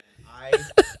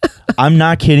I'm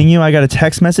not kidding you. I got a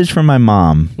text message from my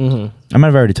mom. I might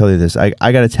have already told you this. I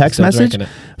got a text message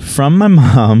from my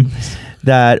mom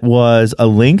that was a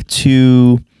link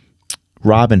to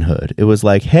Robinhood. It was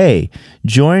like, hey,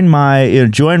 join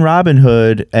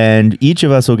Robinhood and each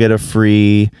of us will get a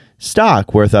free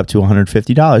stock worth up to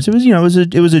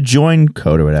 $150. It was a join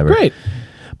code or whatever. Great.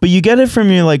 But you get it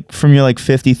from your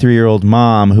 53-year-old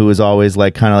mom who is always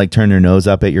like kind of like turn her nose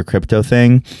up at your crypto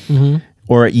thing.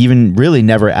 Or even really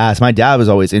never asked. My dad was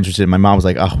always interested. My mom was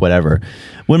like, oh, whatever.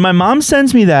 When my mom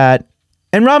sends me that,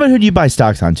 and Robinhood you buy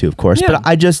stocks on too, of course, but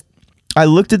I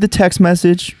looked at the text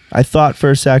message. I thought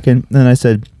for a second, and then I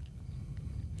said,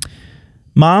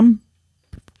 Mom,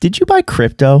 did you buy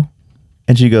crypto?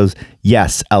 And she goes,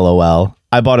 yes, LOL.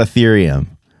 I bought Ethereum.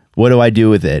 What do I do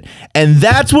with it? And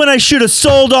that's when I should have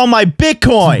sold all my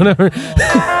Bitcoin.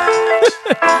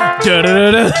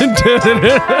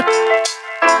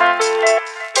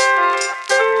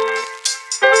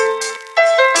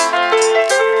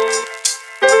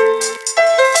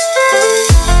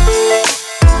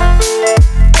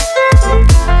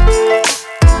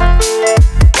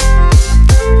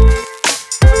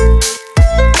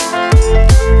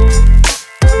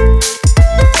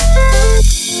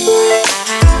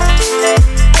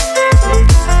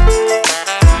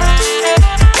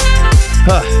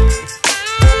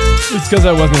 Because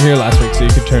I wasn't here last week, so you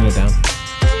could turn it down.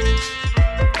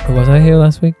 Or was I here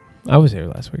last week? I was here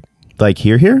last week. Like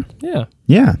here? Yeah.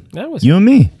 Yeah. That was you and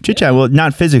me. Chit chat. Well,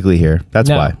 not physically here. That's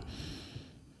why.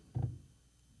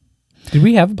 Did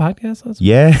we have a podcast last week?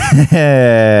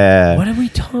 Yeah. What did we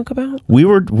talk about?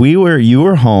 You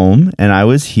were home and I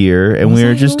was here and we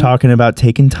were just talking about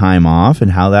taking time off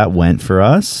and how that went for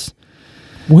us.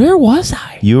 Where was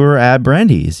I? You were at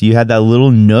Brandy's. You had that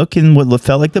little nook in what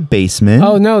felt like the basement.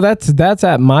 Oh no, that's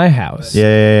at my house.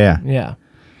 Yeah.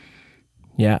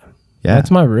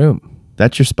 That's my room.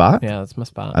 That's your spot? Yeah, that's my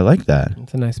spot. I like that.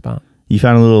 It's a nice spot. You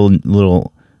found a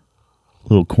little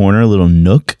corner, a little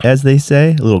nook, as they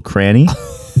say, a little cranny.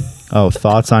 Oh,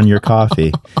 thoughts on your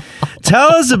coffee.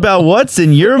 Tell us about what's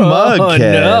in your mug,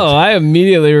 Kev. No, I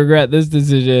immediately regret this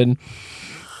decision.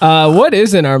 What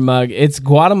is in our mug? It's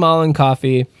Guatemalan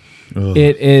coffee. Ugh.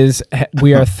 It is.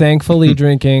 We are thankfully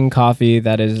drinking coffee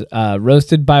that is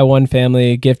roasted by one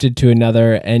family, gifted to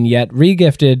another, and yet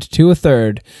re-gifted to a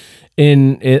third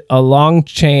in a long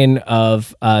chain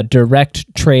of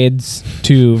direct trades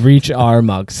to reach our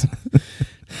mugs.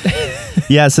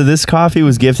 Yeah, so this coffee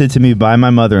was gifted to me by my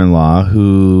mother-in-law,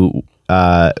 who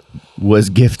was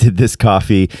gifted this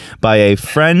coffee by a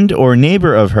friend or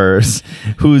neighbor of hers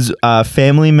whose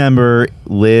family member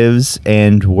lives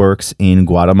and works in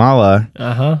Guatemala.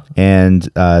 And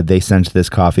they sent this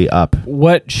coffee up.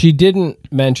 What she didn't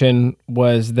mention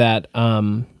was that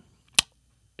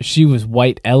she was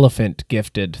White Elephant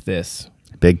gifted this.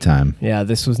 Big time. Yeah,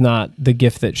 this was not the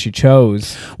gift that she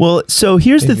chose. Well, so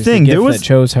here's the thing. There was that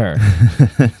chose her.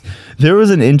 There was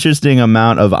an interesting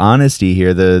amount of honesty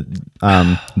here. The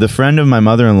friend of my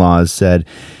mother-in-law said,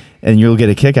 and you'll get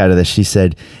a kick out of this. She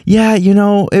said, yeah,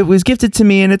 it was gifted to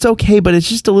me and it's okay, but it's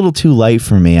just a little too light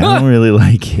for me. I don't really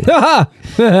like it.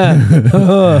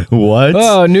 What?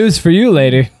 Oh, news for you,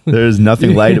 lady. There's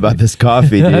nothing light about this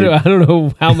coffee, dude. I don't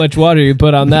know how much water you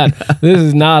put on that. This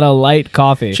is not a light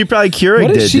coffee. She probably Keurigged it, dude.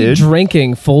 What is she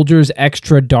drinking? Folgers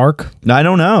Extra Dark? I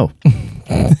don't know.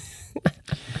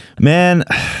 Man,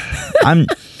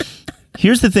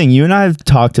 here's the thing. You and I have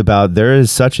talked about there is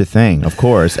such a thing, of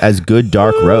course, as good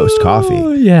dark roast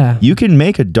coffee. Yeah. You can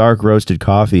make a dark roasted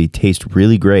coffee taste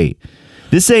really great.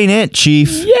 This ain't it, Chief.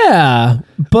 Yeah,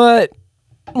 but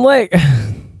like,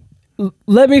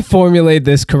 let me formulate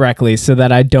this correctly so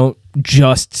that I don't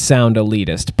just sound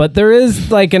elitist. But there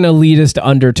is like an elitist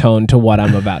undertone to what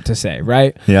I'm about to say,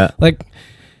 right? Yeah. Like,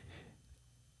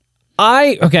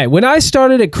 when I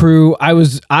started at Crew, I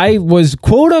was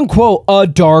quote unquote a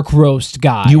dark roast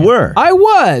guy. You were. I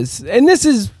was, and this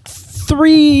is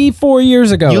 3-4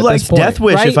 years ago. You liked Death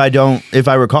Wish, right? if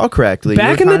I recall correctly.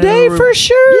 Back in the day, for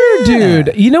sure,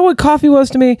 dude. You know what coffee was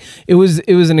to me? It was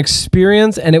an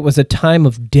experience, and it was a time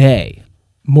of day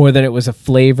more than it was a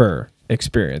flavor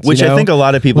experience. Which I think a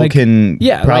lot of people can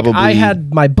probably. I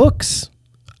had my books.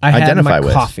 I had my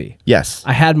coffee. Yes.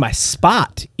 I had my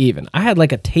spot even. I had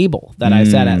like a table that I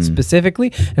sat at specifically.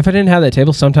 If I didn't have that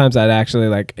table, sometimes I'd actually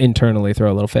like internally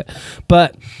throw a little fit.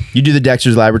 But you do the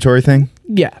Dexter's Laboratory thing?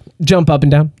 Yeah. Jump up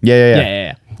and down.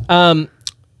 Yeah.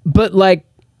 But like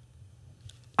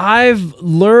I've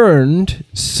learned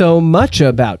so much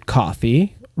about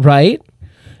coffee, right?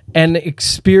 and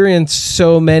experienced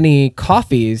so many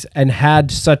coffees and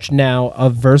had such now a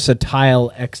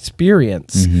versatile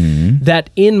experience that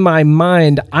in my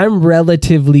mind, I'm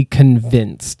relatively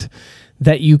convinced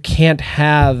that you can't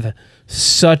have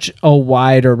such a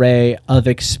wide array of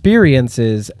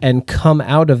experiences and come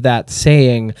out of that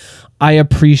saying, I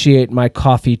appreciate my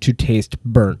coffee to taste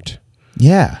burnt.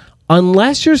 Yeah.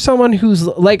 Unless you're someone who's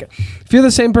like, if you're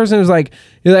the same person who's like,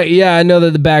 you're like, yeah, I know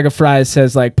that the bag of fries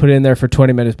says like put it in there for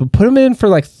 20 minutes, but put them in for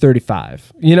like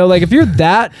 35. You know, like if you're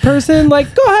that person,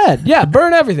 like go ahead. Yeah,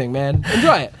 burn everything, man.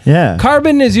 Enjoy it. Yeah.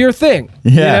 Carbon is your thing.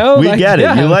 Yeah, you know? we get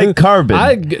it. You like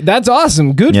carbon. That's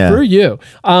awesome. Good for you.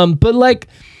 But like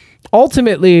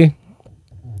ultimately,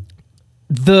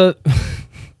 the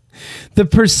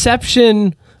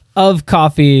perception of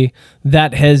coffee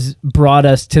that has brought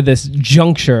us to this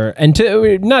juncture and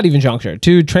to not even juncture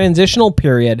to transitional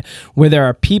period where there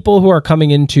are people who are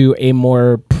coming into a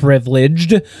more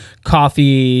privileged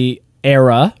coffee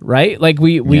era, right? Like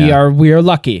we are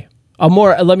lucky.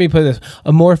 Let me put this,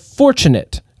 a more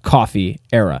fortunate coffee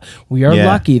era. We are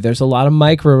lucky. There's a lot of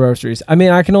micro roasteries. I mean,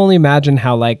 I can only imagine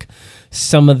how like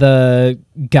some of the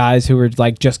guys who were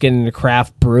like just getting into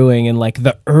craft brewing in like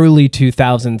the early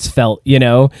 2000s felt, you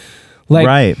know, like,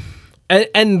 right.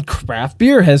 And craft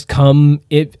beer has come,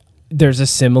 there's a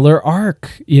similar arc,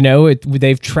 you know,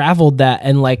 they've traveled that.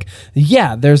 And like,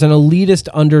 yeah, there's an elitist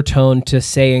undertone to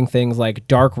saying things like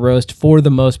dark roast for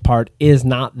the most part is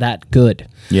not that good.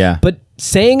 Yeah. But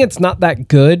saying it's not that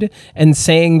good and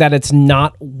saying that it's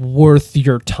not worth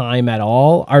your time at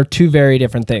all are two very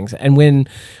different things. And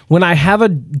when I have a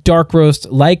dark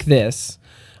roast like this,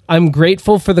 I'm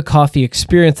grateful for the coffee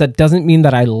experience. That doesn't mean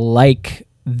that I like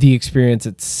the experience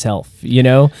itself, you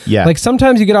know? Yeah. Like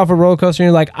sometimes you get off a roller coaster and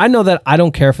you're like, I know that I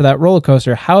don't care for that roller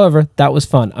coaster. However, that was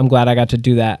fun. I'm glad I got to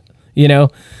do that, you know?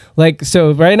 Like,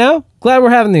 so right now, glad we're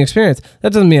having the experience.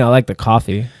 That doesn't mean I like the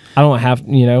coffee. I don't have,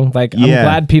 you know, like, I'm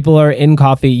glad people are in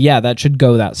coffee. Yeah, that should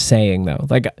go without saying, though.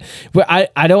 Like,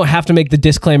 I don't have to make the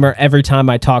disclaimer every time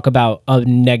I talk about a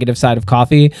negative side of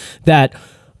coffee that,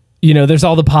 you know, there's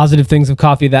all the positive things of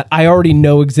coffee that I already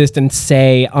know exist and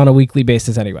say on a weekly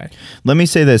basis anyway. Let me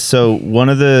say this. So one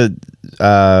of the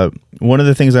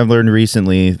things I've learned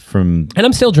recently from... And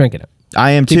I'm still drinking it.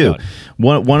 I am too.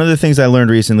 One of the things I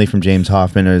learned recently from James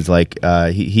Hoffman is like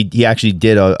he actually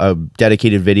did a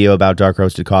dedicated video about dark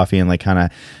roasted coffee and like kind of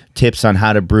tips on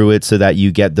how to brew it so that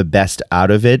you get the best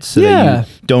out of it, so that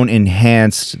you don't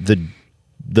enhance the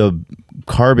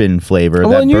carbon flavor.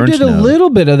 Well, and you did a little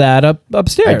bit of that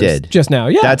upstairs. I did just now.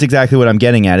 Yeah, that's exactly what I'm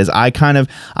getting at. Is I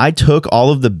took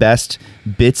all of the best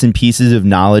bits and pieces of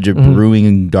knowledge of brewing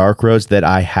and dark roast that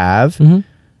I have.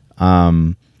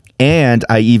 And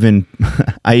I even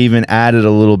added a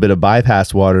little bit of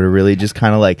bypass water to really just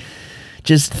kind of like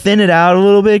just thin it out a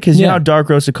little bit, because you know how dark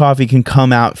roasted coffee can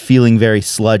come out feeling very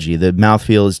sludgy. The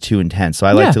mouthfeel is too intense. So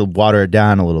I like to water it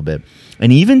down a little bit.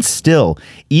 And even still,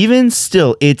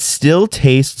 it still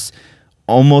tastes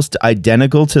almost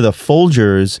identical to the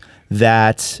Folgers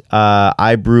that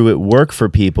I brew at work for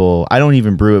people. I don't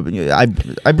even brew it. I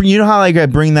you know how like I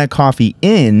bring that coffee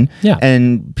in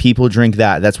and people drink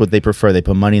that. That's what they prefer. They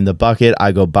put money in the bucket.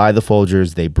 I go buy the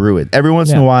Folgers. They brew it. Every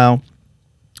once in a while,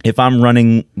 if I'm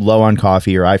running low on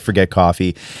coffee or I forget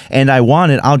coffee and I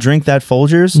want it, I'll drink that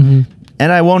Folgers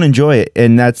and I won't enjoy it.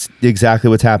 And that's exactly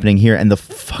what's happening here. And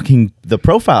the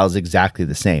profile is exactly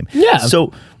the same. Yeah.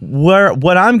 So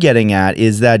what I'm getting at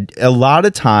is that a lot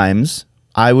of times,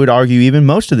 I would argue even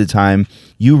most of the time,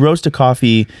 you roast a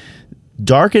coffee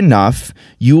dark enough,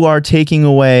 you are taking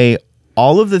away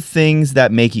all of the things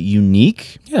that make it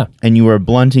unique. Yeah. And you are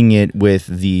blunting it with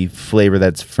the flavor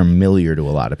that's familiar to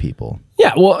a lot of people.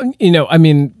 Yeah, well, you know, I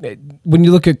mean, when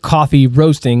you look at coffee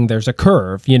roasting, there's a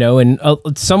curve, you know, and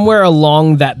somewhere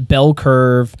along that bell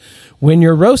curve when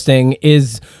you're roasting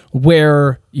is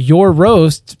where your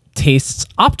roast tastes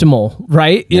optimal,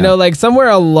 right? You know, like somewhere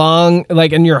along,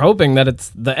 like, and you're hoping that it's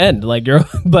the end, like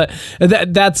but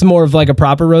that's more of like a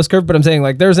proper roast curve. But I'm saying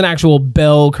like there's an actual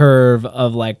bell curve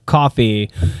of like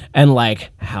coffee and like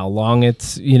how long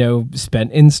it's, you know,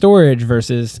 spent in storage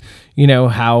versus, you know,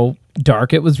 how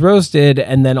dark it was roasted,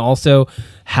 and then also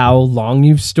how long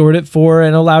you've stored it for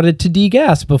and allowed it to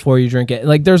degas before you drink it.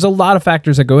 Like there's a lot of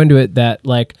factors that go into it that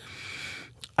like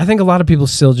I think a lot of people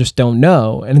still just don't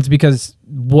know, and it's because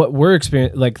what we're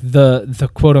experiencing, like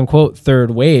the quote unquote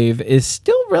third wave, is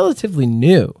still relatively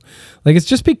new. Like it's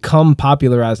just become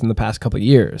popularized in the past couple of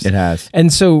years. It has,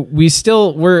 and so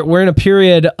we're in a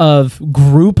period of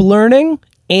group learning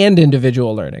and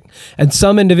individual learning, and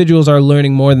some individuals are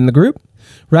learning more than the group.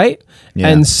 right? Yeah.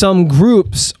 And some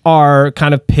groups are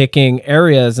kind of picking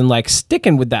areas and like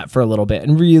sticking with that for a little bit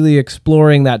and really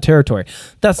exploring that territory.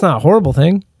 That's not a horrible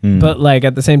thing, but like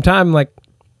at the same time, like,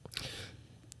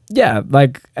 yeah,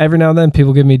 like every now and then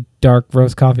people give me dark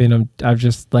roast coffee and I'm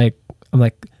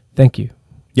like, thank you.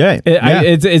 Yeah.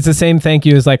 It's the same thank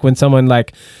you as like when someone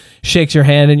like shakes your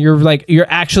hand and you're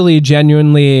actually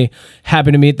genuinely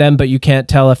happy to meet them, but you can't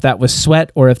tell if that was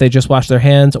sweat or if they just washed their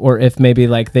hands or if maybe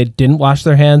like they didn't wash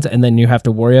their hands and then you have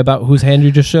to worry about whose hand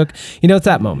you just shook. You know, it's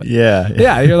that moment. Yeah.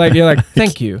 Yeah. You're like,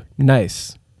 thank you.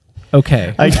 Nice.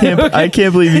 Okay. I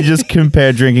can't believe you just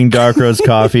compared drinking dark roast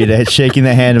coffee to shaking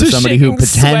the hand of somebody who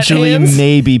potentially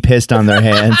may be pissed on their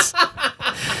hands.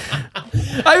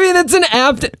 I mean, it's an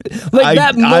apt, like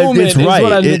that moment is right.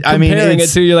 What I'm comparing it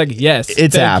to. You're like, yes,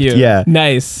 it's apt. You. Yeah,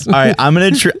 nice. All right, I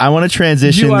want to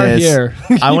transition you are this. Here.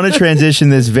 I want to transition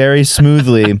this very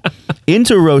smoothly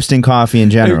into roasting coffee in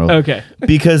general. Okay,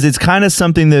 because it's kind of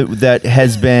something that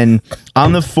has been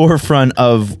on the forefront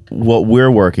of what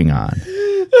we're working on.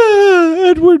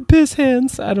 Edward Piss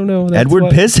Hands. I don't know.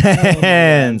 Edward Piss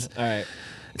Hands. All right.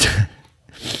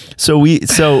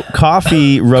 So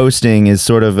coffee roasting is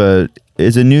sort of a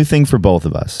new thing for both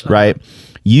of us, right?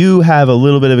 You have a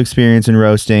little bit of experience in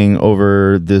roasting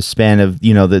over the span of,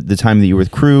 the time that you were with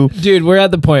crew. Dude, we're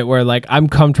at the point where like I'm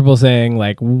comfortable saying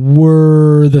like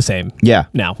we're the same. Yeah.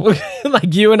 Now.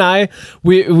 Like you and I,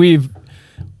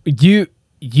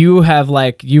 you have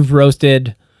like you've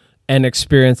roasted and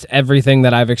experienced everything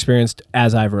that I've experienced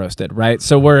as I've roasted, right?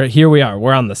 So we're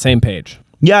on the same page.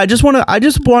 Yeah, I just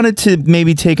wanted to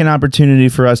maybe take an opportunity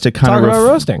for us to kind of talk about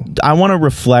roasting. I want to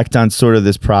reflect on sort of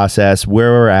this process, where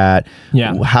we're at,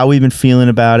 how we've been feeling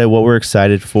about it, what we're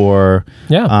excited for.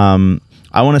 Yeah.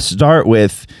 I want to start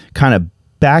with kind of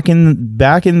backing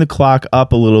the clock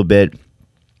up a little bit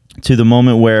to the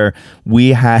moment where we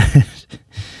had,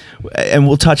 and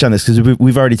we'll touch on this because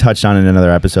we've already touched on it in another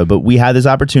episode, but we had this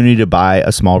opportunity to buy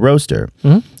a small roaster.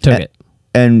 Took it.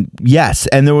 And yes,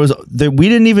 and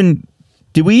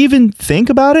did we even think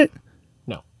about it?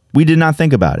 No. We did not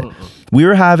think about it. We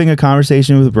were having a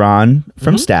conversation with Ron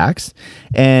from Stacks,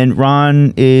 and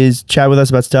Ron is chatting with us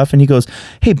about stuff, and he goes,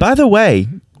 hey, by the way,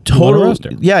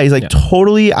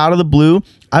 totally out of the blue,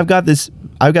 I've got this.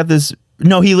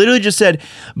 No, he literally just said,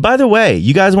 by the way,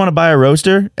 you guys want to buy a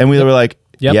roaster? And we were like,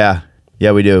 yeah,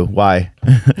 we do. Why?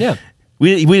 Yeah.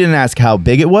 We didn't ask how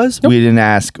big it was. Nope. We didn't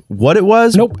ask what it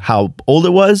was. Nope. How old it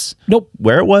was. Nope.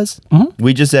 Where it was.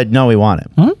 We just said, no, we want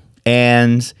it.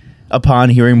 And upon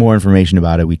hearing more information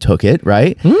about it, we took it,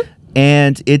 right?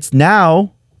 And it's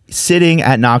now sitting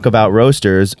at Knockabout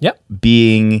Roasters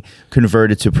being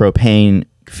converted to propane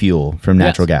fuel from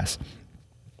natural gas.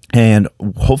 And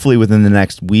hopefully within the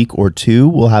next week or two,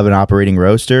 we'll have an operating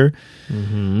roaster.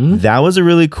 That was a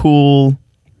really cool...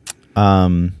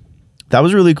 That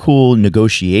was a really cool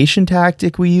negotiation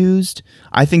tactic we used.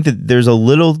 I think that there's a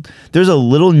little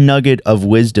nugget of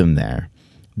wisdom there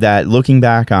that looking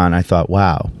back on, I thought,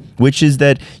 wow, which is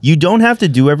that you don't have to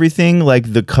do everything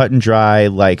like the cut and dry,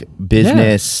 like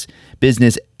business,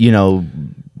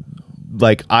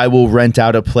 like I will rent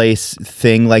out a place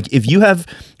thing. Like if you have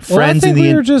friends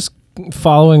we were just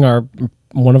following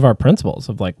one of our principles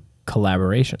of like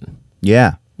collaboration.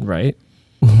 Yeah. Right.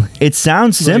 It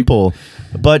sounds simple,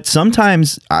 but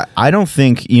sometimes I don't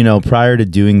think, prior to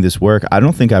doing this work, I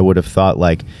don't think I would have thought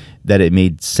like that it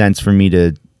made sense for me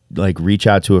to like reach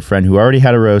out to a friend who already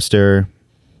had a roaster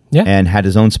and had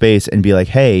his own space and be like,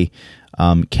 hey,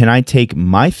 can I take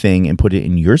my thing and put it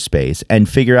in your space and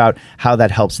figure out how that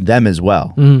helps them as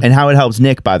well? And how it helps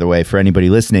Nick, by the way, for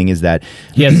anybody listening, is that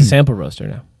he has a sample roaster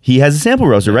now. He has a sample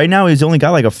roaster. Right now, he's only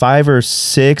got like a 5 or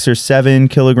 6 or 7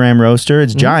 kilogram roaster.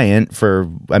 It's giant for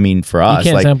us. You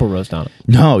can't sample roast on it.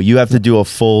 No, you have to do a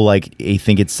full, like, I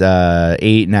think it's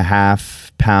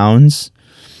 8.5 pounds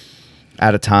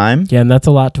at a time. Yeah, and that's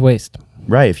a lot to waste.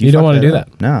 Right. If you don't want to do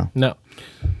that. No.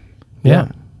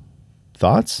 Yeah.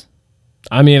 Thoughts?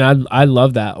 I mean, I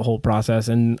love that whole process.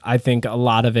 And I think a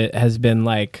lot of it has been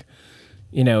like,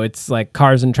 it's like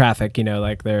cars and traffic,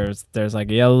 like there's like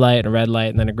a yellow light and a red light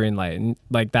and then a green light. And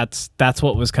like that's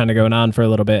what was kind of going on for a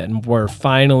little bit. And we're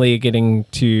finally getting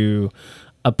to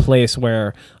a place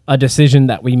where a decision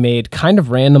that we made kind of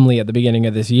randomly at the beginning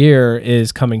of this year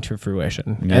is coming to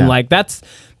fruition. Yeah. And like that's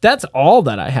all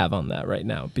that I have on that right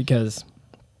now, because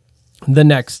the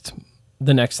next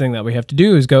thing that we have to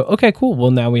do is go, okay, cool.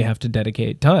 Well, now we have to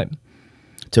dedicate time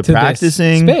to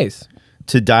practicing space.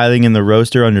 To dialing in the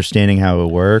roaster, understanding how it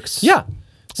works. Yeah.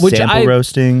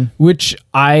 Roasting. Which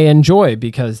I enjoy,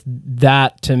 because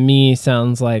that to me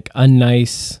sounds like a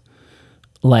nice,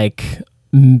 like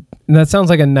that sounds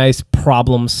like a nice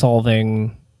problem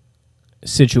solving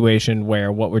situation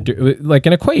where what we're doing, like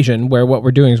an equation where what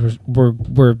we're doing is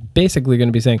we're basically going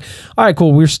to be saying, all right,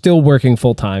 cool, we're still working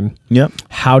full time. Yep.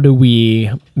 How do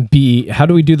we do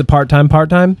the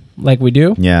part-time like we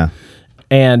do? Yeah.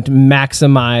 And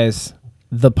maximize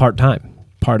the part-time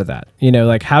part of that. You know,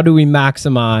 like how do we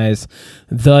maximize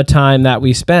the time that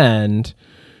we spend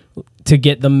to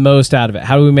get the most out of it?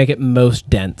 How do we make it most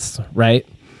dense, right?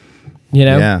 You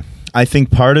know? Yeah. I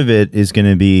think part of it is going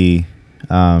to be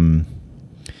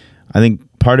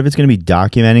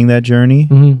documenting that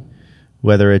journey,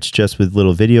 whether it's just with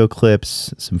little video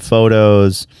clips, some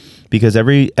photos, because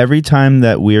every time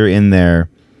that we're in there,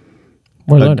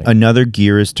 another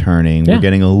gear is turning. Yeah. We're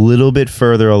getting a little bit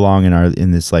further along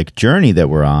in this like journey that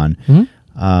we're on.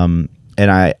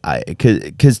 And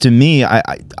because to me,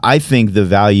 I think the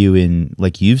value in,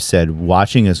 like you've said,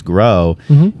 watching us grow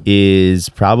is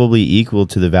probably equal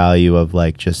to the value of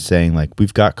like just saying like,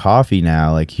 we've got coffee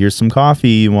now, like here's some coffee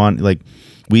you want, like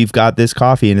we've got this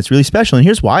coffee and it's really special and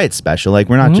here's why it's special. Like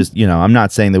we're not just, you know, I'm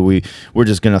not saying that we're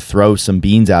just going to throw some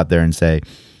beans out there and say,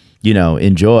 you know,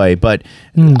 enjoy, but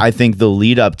I think the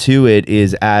lead up to it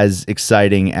is as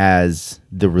exciting as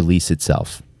the release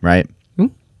itself, right?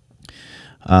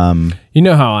 You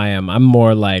know how I am. I'm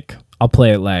more like, I'll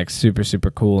play it like super,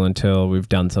 super cool until we've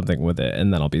done something with it,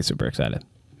 and then I'll be super excited.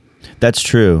 That's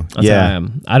true. That's how I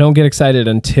am. I don't get excited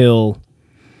until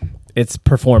it's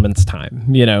performance time,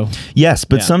 you know? Yes,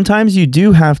 but sometimes you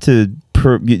do have to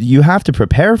you have to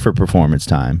prepare for performance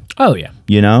time. Oh yeah.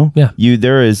 You know? Yeah.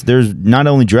 There's not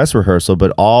only dress rehearsal,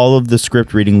 but all of the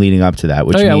script reading leading up to that,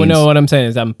 which means... well, no, what I'm saying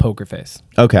is I'm poker face.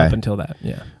 Okay. Up until that,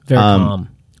 yeah. Very calm.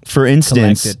 For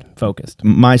instance, collected, focused.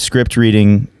 My script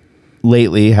reading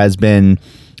lately has been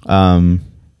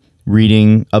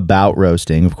reading about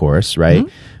roasting, of course, right?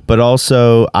 But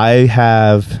also I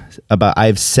have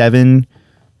 7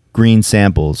 green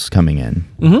samples coming in.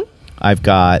 I've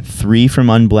got 3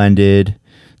 from Unblended,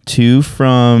 2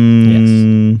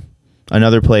 from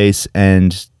another place,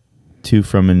 and 2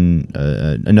 from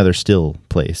another still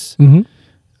place.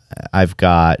 I've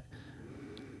got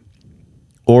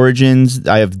origins.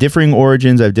 I have differing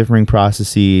origins. I have differing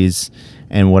processes.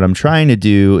 And what I'm trying to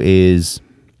do is,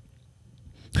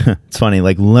 it's funny,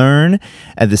 like learn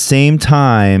at the same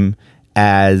time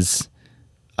as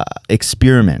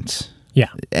experiment. Yeah.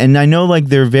 And I know like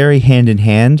they're very hand in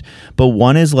hand, but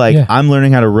one is like, I'm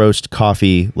learning how to roast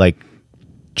coffee, like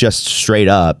just straight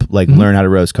up, like learn how to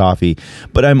roast coffee.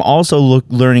 But I'm also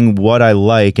learning what I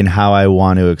like and how I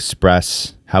want to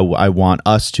express, how I want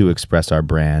us to express our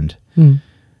brand.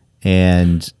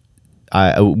 And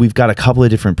we've got a couple of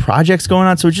different projects going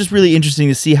on. So it's just really interesting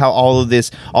to see how all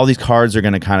these cards are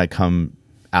going to kind of come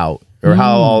out, or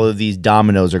how all of these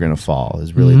dominoes are going to fall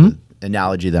is really the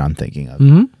analogy that I'm thinking of.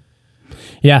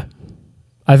 Yeah.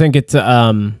 I think it's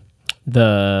the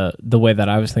way that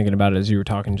I was thinking about it as you were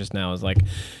talking just now is like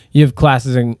you have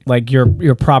classes in like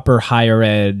your proper higher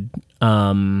ed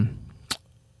science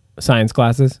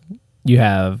classes. You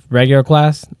have regular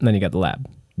class and then you got the lab.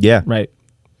 Yeah. Right.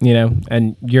 You know,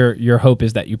 and your hope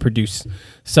is that you produce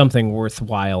something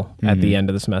worthwhile at the end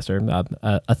of the semester,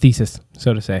 a thesis,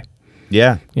 so to say.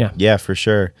 Yeah. Yeah, for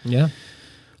sure. Yeah.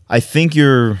 I think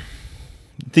you're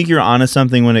onto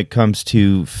something when it comes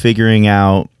to figuring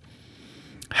out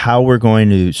how we're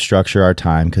going to structure our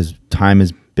time, because time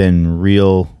has been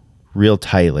real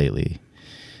tight lately.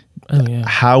 Oh, yeah.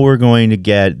 How we're going to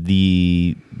get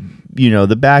the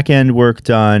back end work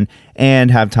done and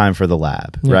have time for the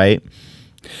lab, right?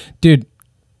 Dude,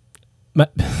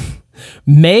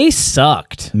 May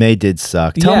sucked. May did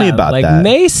suck. Tell me about that.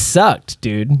 May sucked,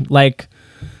 dude. Like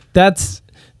that's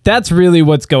really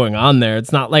what's going on there.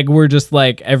 It's not like we're just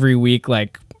like every week,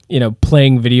 like, you know,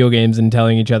 playing video games and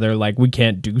telling each other like we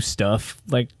can't do stuff.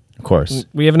 Like, of course,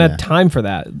 we haven't had time for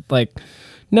that. Like,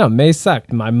 no, May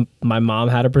sucked. My mom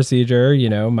had a procedure. You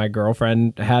know, my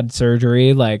girlfriend had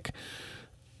surgery. Like,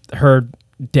 her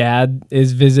dad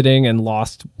is visiting and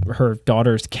lost her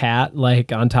daughter's cat.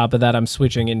 Like, on top of that, I'm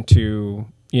switching into,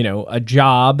 you know, a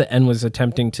job and was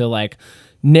attempting to like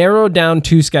narrow down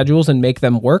 2 schedules and make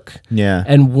them work. Yeah.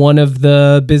 And one of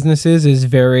the businesses is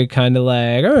very kind of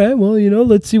like, all right, well, you know,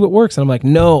 let's see what works. And I'm like,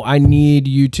 no, I need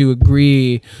you to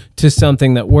agree to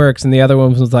something that works. And the other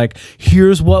one was like,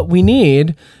 here's what we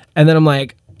need. And then I'm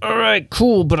like, all right,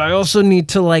 cool. But I also need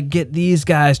to like get these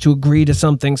guys to agree to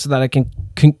something so that I can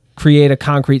create a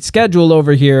concrete schedule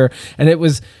over here. And it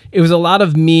was a lot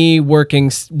of me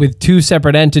working with 2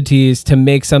 separate entities to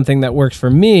make something that works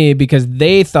for me, because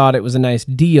they thought it was a nice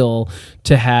deal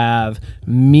to have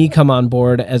me come on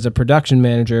board as a production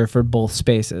manager for both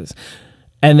spaces.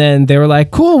 And then they were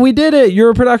like, cool, we did it.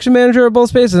 You're a production manager at both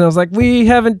spaces. And I was like, we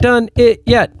haven't done it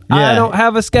yet. I don't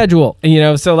have a schedule.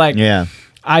 And, so like,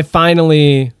 I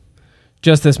finally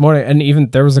just this morning, and even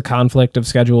there was a conflict of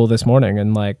schedule this morning.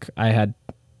 And like, I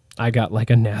got like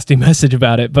a nasty message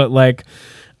about it, but like,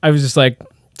 I was just like,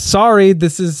 sorry,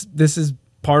 this is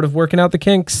part of working out the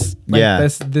kinks.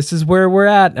 Like, this is where we're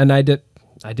at. And I did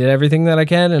everything that I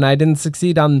can, and I didn't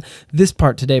succeed on this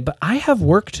part today, but I have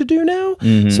work to do now. So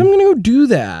I'm going to go do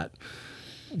that.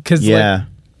 Cause like,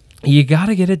 you got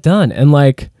to get it done. And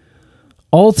like,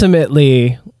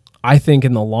 ultimately I think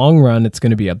in the long run, it's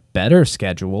going to be a better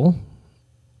schedule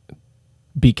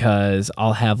because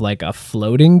I'll have like a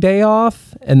floating day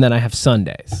off, and then I have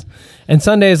Sundays, and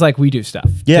Sundays, like we do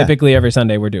stuff. Typically every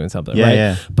Sunday we're doing something,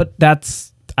 right? But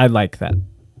I like that.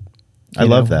 I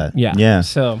love that. Yeah.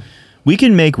 So we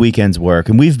can make weekends work,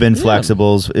 and we've been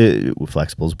flexibles.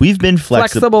 We've been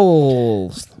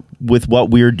flexible with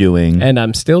what we're doing, and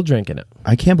I'm still drinking it.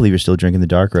 I can't believe you're still drinking the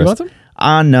dark roast. You want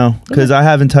some? No, because I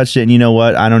haven't touched it, and you know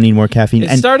what? I don't need more caffeine.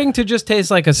 It's starting to just taste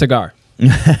like a cigar.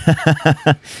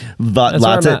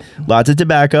 Lots of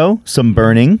tobacco, some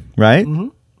burning, right?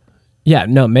 Yeah,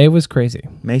 no, May was crazy.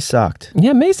 May sucked.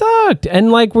 Yeah, May sucked.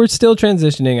 And like, we're still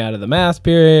transitioning out of the mask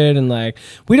period. And like,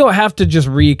 we don't have to just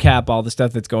recap all the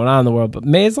stuff that's going on in the world, but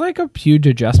May is like a huge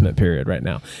adjustment period right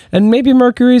now. And maybe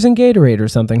Mercury's in Gatorade or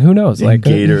something. Who knows? Like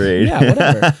Gatorade. Yeah,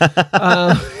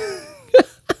 whatever.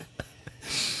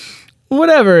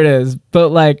 Whatever it is. But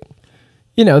like,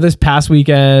 this past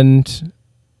weekend,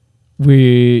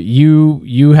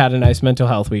 you had a nice mental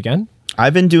health weekend.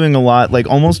 I've been doing a lot, like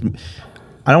almost,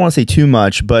 I don't want to say too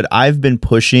much, but I've been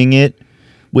pushing it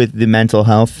with the mental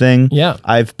health thing. Yeah.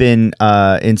 I've been,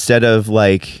 instead of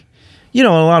like, in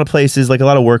a lot of places, like a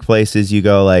lot of workplaces, you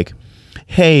go like,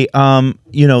 hey,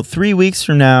 3 weeks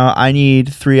from now, I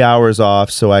need 3 hours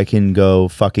off so I can go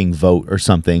fucking vote or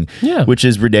something. Yeah. Which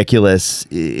is ridiculous.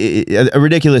 A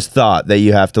ridiculous thought that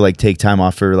you have to like take time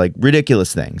off for like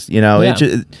ridiculous things,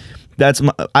 Yeah.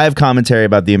 I have commentary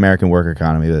about the American work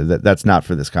economy. That's not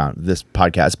for this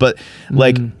podcast, but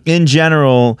like in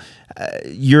general,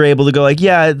 you're able to go like,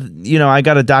 I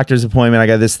got a doctor's appointment. I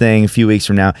got this thing a few weeks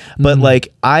from now, but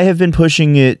like I have been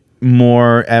pushing it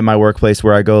more at my workplace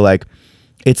where I go like,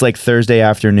 it's like Thursday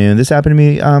afternoon. This happened to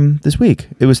me this week.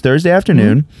 It was Thursday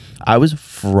afternoon. I was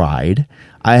fried.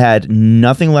 I had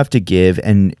nothing left to give,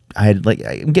 and I'm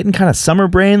getting kind of summer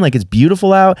brain, like it's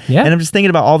beautiful out. Yeah. And I'm just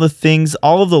thinking about all the things,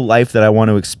 all of the life that I want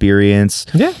to experience.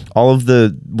 Yeah. All of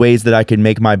the ways that I could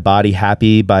make my body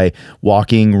happy by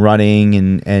walking,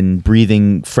 running, and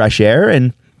breathing fresh air.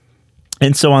 And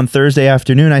so on Thursday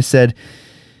afternoon, I sent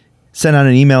out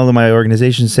an email to my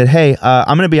organization and said, hey,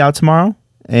 I'm going to be out tomorrow,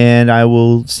 and I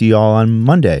will see you all on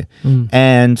Monday.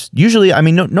 And usually, I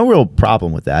mean, no real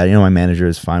problem with that. My manager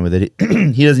is fine with it.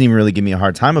 He doesn't even really give me a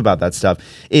hard time about that stuff.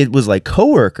 It was like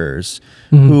coworkers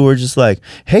who were just like,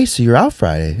 hey, so you're out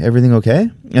Friday. Everything okay?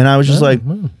 And I was just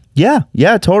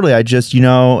yeah, totally. I just, and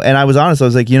I was honest. I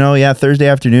was like, Thursday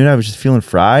afternoon, I was just feeling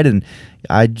fried, and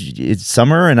it's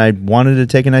summer, and I wanted to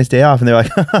take a nice day off. And they're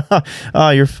like, oh,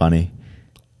 you're funny.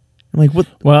 I'm like, what?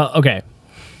 Well, okay.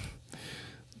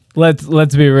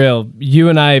 Let's be real. You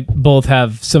and I both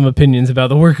have some opinions about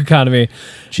the work economy.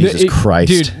 Jesus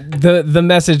Christ. Dude, the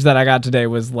message that I got today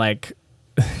was like,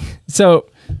 so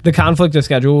the conflict of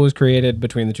schedule was created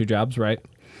between the two jobs, right?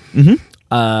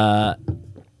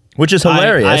 Which is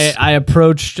hilarious. I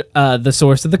approached the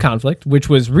source of the conflict, which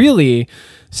was really,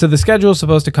 so the schedule is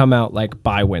supposed to come out like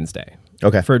by Wednesday.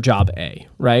 Okay. For job A,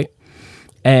 right?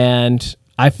 And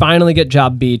I finally get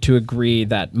job B to agree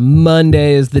that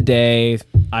Monday is the day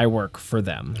I work for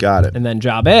them. Got it. And then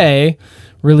job A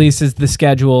releases the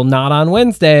schedule not on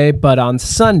Wednesday, but on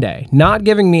Sunday, not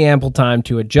giving me ample time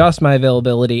to adjust my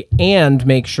availability and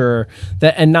make sure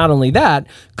that, and not only that,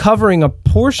 covering a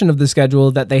portion of the schedule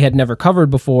that they had never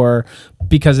covered before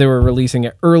because they were releasing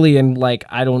it early. And like,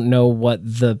 I don't know what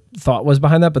the thought was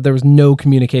behind that, but there was no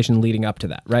communication leading up to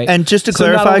that, right? And just to so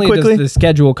clarify not only quickly, does the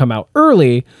schedule come out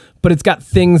early, but it's got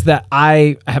things that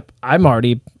I'm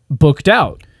already booked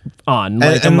out on.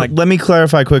 Like, let me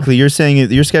clarify quickly. You're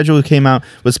saying your schedule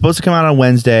was supposed to come out on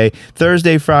Wednesday,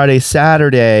 Thursday, Friday,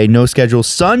 Saturday, no schedule,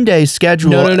 Sunday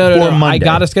schedule no, for Monday. I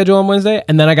got a schedule on Wednesday,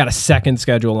 and then I got a second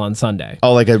schedule on Sunday.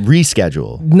 Oh, like a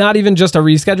reschedule. Not even just a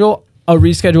reschedule,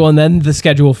 and then the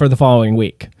schedule for the following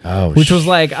week. Oh, which was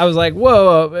like, I was like,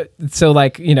 whoa. So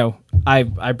like, I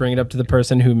bring it up to the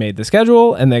person who made the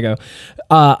schedule, and they go,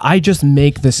 I just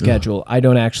make the schedule. I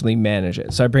don't actually manage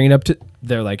it. So I bring it up to,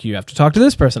 they're like, you have to talk to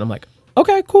this person. I'm like,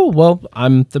 okay, cool. Well,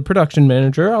 I'm the production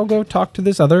manager. I'll go talk to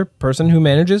this other person who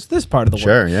manages this part of the work.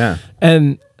 Sure, yeah.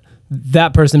 And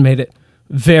that person made it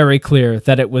very clear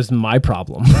that it was my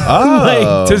problem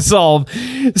to solve.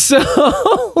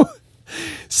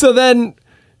 So then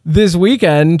this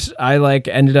weekend, I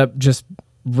ended up just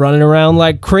running around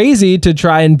like crazy to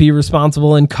try and be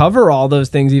responsible and cover all those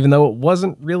things, even though it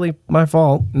wasn't really my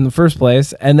fault in the first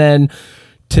place. And then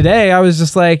today I was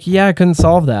just like, yeah, I couldn't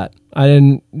solve that.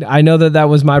 I know that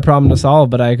was my problem to solve,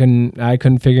 but I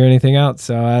couldn't figure anything out.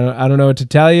 So I don't know what to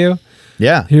tell you.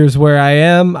 Yeah. Here's where I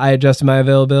am. I adjusted my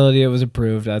availability. It was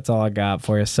approved. That's all I got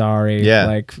for you. Sorry.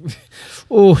 Yeah.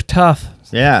 Tough.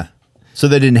 Yeah. So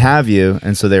they didn't have you,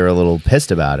 and so they were a little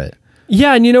pissed about it.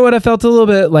 Yeah, and you know what? I felt a little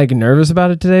bit nervous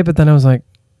about it today, but then I was like,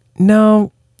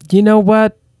 no, you know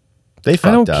what? They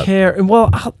fucked up. I don't care. And well,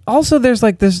 also there's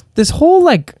this whole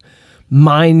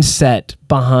mindset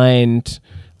behind,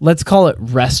 let's call it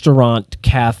restaurant,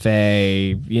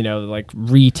 cafe,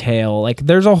 retail.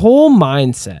 There's a whole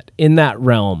mindset in that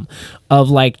realm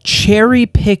of cherry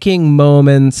picking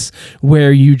moments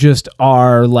where you just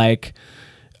are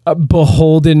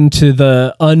beholden to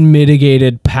the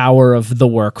unmitigated power of the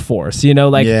workforce.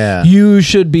 You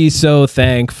should be so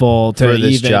thankful to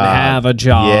even have a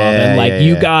job,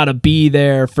 you gotta be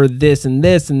there for this and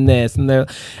this and this and there.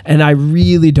 And I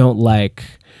really don't like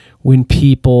when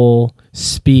people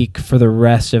speak for the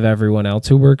rest of everyone else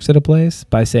who works at a place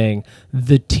by saying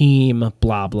the team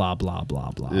blah blah blah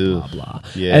blah blah blah blah.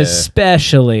 Yeah.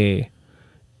 Especially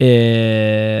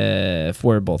if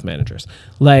we're both managers.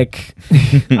 I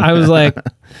was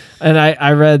and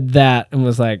I read that and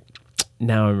was like,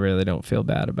 now I really don't feel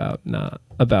bad about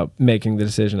making the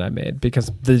decision I made,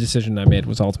 because the decision I made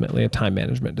was ultimately a time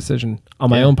management decision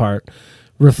on my own part,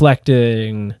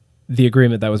 reflecting the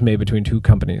agreement that was made between two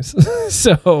companies.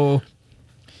 So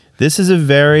this is a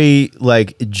very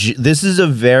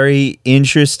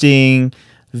interesting,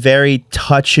 very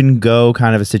touch and go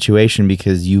kind of a situation,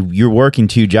 because you're working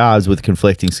two jobs with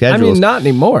conflicting schedules. I mean, not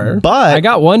anymore. But I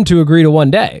got one to agree to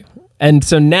one day. And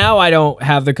so now I don't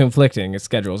have the conflicting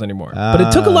schedules anymore. But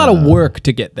it took a lot of work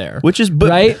to get there. Which is,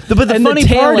 right? But the funny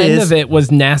part end is, of it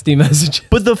was nasty messages.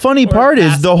 But the funny part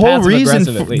is the whole reason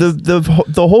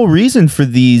the whole reason for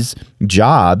these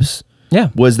jobs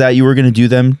was that you were going to do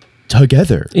them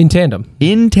together. In tandem.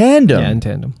 Yeah, in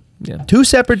tandem. Yeah. Two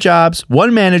separate jobs,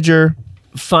 one manager.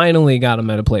 Finally got them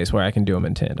at a place where I can do them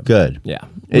in tandem. Good. Yeah.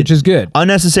 Which is good.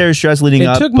 Unnecessary stress leading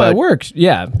up. It took my work.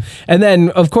 Yeah. And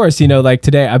then, of course,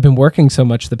 today I've been working so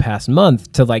much the past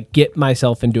month to get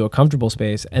myself into a comfortable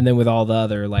space. And then with all the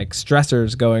other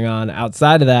stressors going on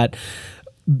outside of that,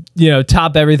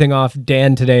 top everything off,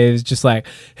 Dan today is just like,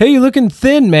 hey, you looking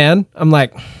thin, man. I'm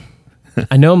like,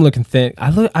 I know I'm looking thin.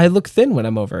 I look thin when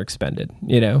I'm overexpended,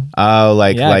 Oh,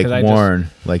 worn,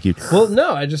 you. Well,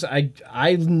 no,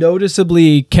 I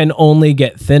noticeably can only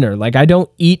get thinner. I don't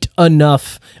eat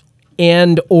enough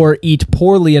and or eat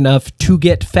poorly enough to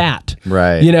get fat.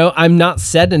 Right. I'm not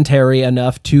sedentary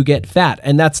enough to get fat.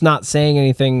 And that's not saying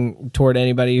anything toward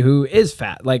anybody who is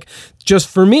fat. Just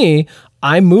for me,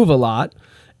 I move a lot.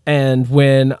 And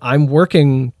when I'm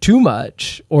working too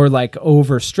much or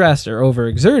overstressed or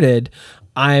overexerted,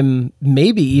 I'm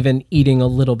maybe even eating a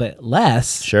little bit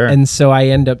less. Sure. And so I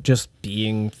end up just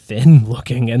being thin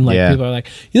looking. And people are like,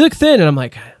 you look thin. And I'm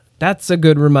like, that's a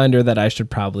good reminder that I should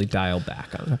probably dial back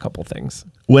on a couple things.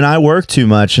 When I work too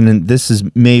much, and this is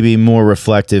maybe more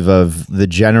reflective of the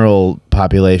general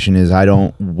population, is I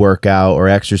don't work out or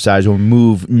exercise or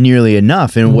move nearly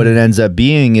enough. And what it ends up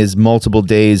being is multiple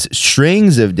days,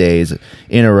 strings of days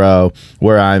in a row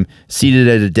where I'm seated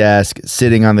at a desk,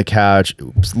 sitting on the couch,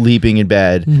 sleeping in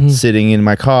bed, sitting in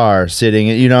my car,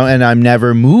 and I'm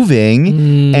never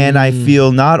moving. And I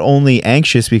feel not only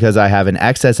anxious because I have an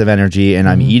excess of energy and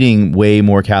I'm eating way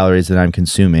more calories than I'm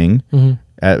consuming,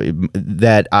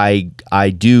 that I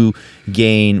do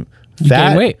gain fat.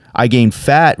 Gain weight. I gain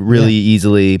fat really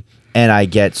easily, and I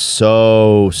get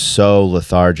so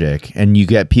lethargic. And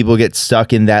people get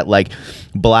stuck in that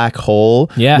black hole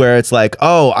where it's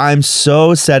oh, I'm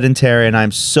so sedentary and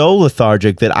I'm so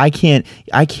lethargic that I can't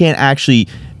actually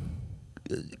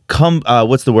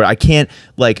what's the word? I can't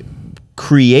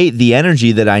create the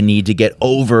energy that I need to get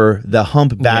over the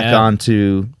hump back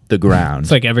onto the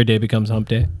ground. It's every day becomes hump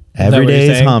day. Every day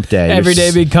is hump day. Every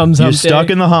day becomes hump day. You're stuck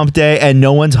in the hump day and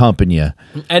no one's humping you.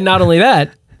 And not only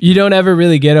that, you don't ever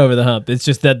really get over the hump. It's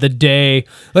just that the day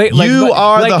you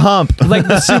are the hump.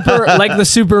 The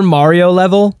Super Mario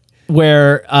level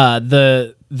where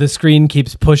the screen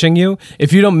keeps pushing you.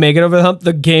 If you don't make it over the hump,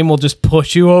 the game will just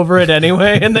push you over it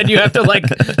anyway, and then you have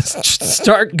to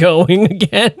start going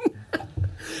again.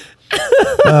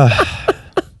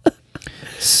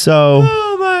 So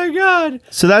oh my God.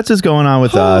 So that's what's going on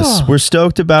with us. We're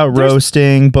stoked about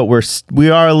roasting, but we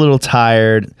are a little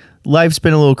tired. Life's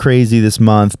been a little crazy this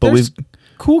month, but we've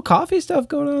cool coffee stuff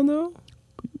going on though.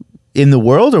 In the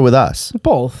world or with us?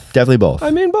 Both. Definitely both. I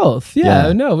mean, both.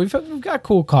 Yeah. No, we've got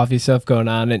cool coffee stuff going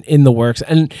on and in the works.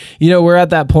 And, we're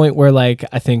at that point where, like,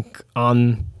 I think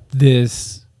on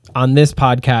this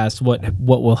podcast,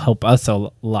 what will help us a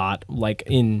lot, like,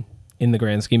 in the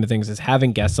grand scheme of things, is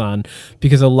having guests on,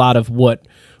 because a lot of what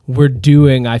we're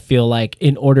doing, I feel like,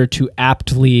 in order to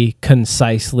aptly,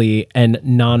 concisely, and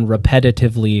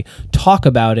non-repetitively talk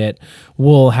about it,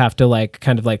 we'll have to, like,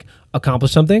 kind of, like,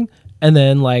 accomplish something and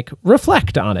then, like,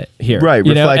 reflect on it here, right?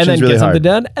 And then really get something hard.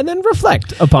 done, and then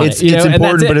reflect upon it. It's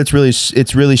important, but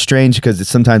it's really strange because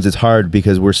sometimes it's hard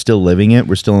because we're still living it.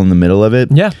 We're still in the middle of it.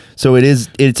 Yeah. So it's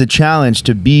a challenge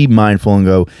to be mindful and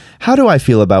go, how do I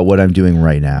feel about what I'm doing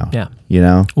right now?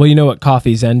 Yeah. Well, you know what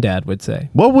Coffee Zen Dad would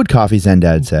say? What would Coffee Zen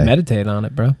Dad say? Meditate on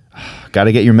it, bro. Got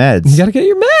to get your meds. You got to get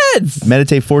your meds.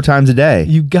 Meditate 4 times a day.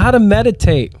 You got to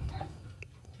meditate.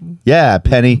 Yeah,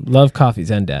 Penny. Love Coffee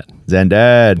Zen Dad. Zen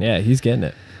Dad. Yeah, he's getting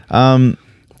it.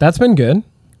 That's been good.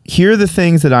 Here are the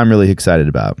things that I'm really excited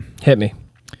about. Hit me.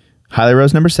 Highly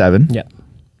Roast number 7. Yeah.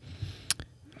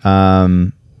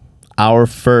 Our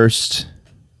first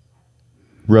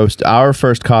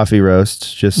coffee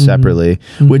roast, just separately,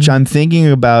 which I'm thinking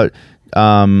about.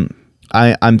 I'm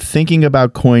thinking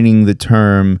about coining the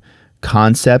term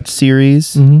concept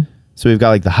series. So we've got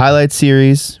like the highlight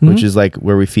series, which is like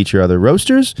where we feature other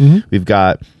roasters. We've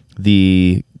got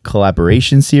the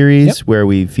collaboration series where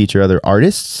we feature other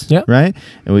artists, right?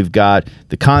 And we've got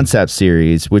the concept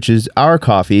series, which is our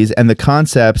coffees and the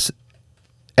concepts,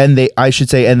 and they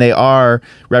are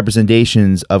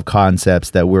representations of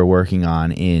concepts that we're working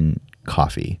on in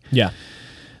coffee. Yeah.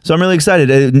 So I'm really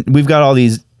excited. We've got all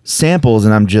these samples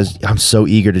and I'm so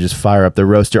eager to just fire up the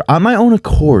roaster on my own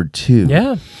accord too.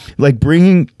 Yeah. Like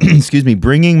bringing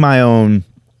my own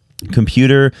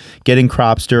computer, getting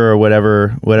Cropster or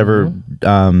whatever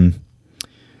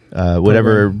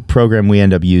program we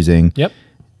end up using. Yep.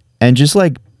 And just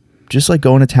like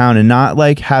going to town and not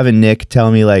like having Nick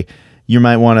tell me like, you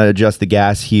might want to adjust the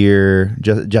gas here,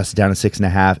 adjust it down to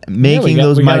 6.5, making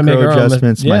those micro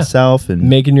adjustments myself and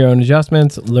making your own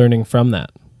adjustments, learning from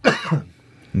that.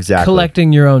 Exactly.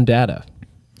 Collecting your own data.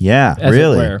 Yeah,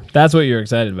 really. That's what you're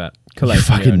excited about. You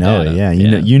fucking know it. Yeah,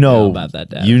 you know about that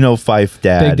data. You know Fife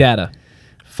Dad. Big data.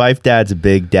 Fife Dad's a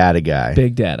big data guy.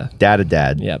 Big data. Data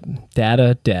Dad. Yep.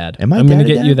 Data Dad. I'm going to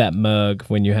get you that mug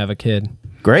when you have a kid.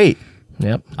 Great.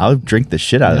 Yep. I'll drink the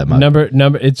shit out of that mug.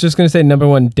 Number. It's just going to say number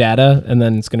 1 data, and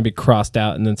then it's going to be crossed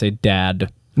out, and then say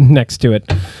Dad next to it.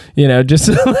 Just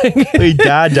like hey,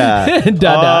 Dada.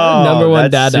 Dada. Number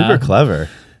 1 that's Dada. Super clever.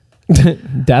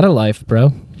 Data life,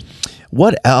 bro.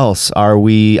 What else are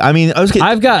we? I mean, I'm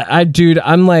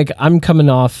coming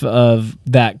off of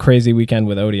that crazy weekend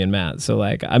with Odie and Matt. So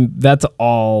like, I'm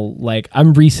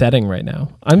resetting right now.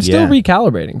 I'm still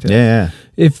recalibrating today. Yeah.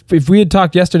 If we had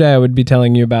talked yesterday, I would be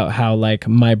telling you about how like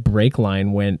my brake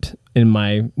line went in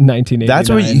my 1989. That's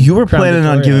what you were planning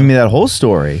on giving me that whole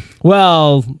story.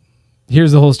 Well,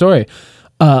 here's the whole story.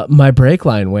 My brake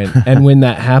line went, and when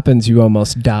that happens, you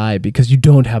almost die because you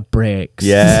don't have brakes.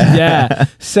 Yeah. Yeah.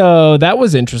 So that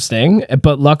was interesting,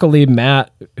 but luckily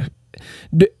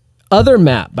other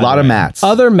Matt. A lot of Matts.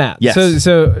 Other Matt. Yes.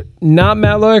 So not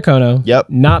Matt Loiacono. Yep.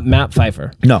 Not Matt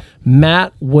Pfeiffer. No.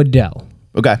 Matt Waddell.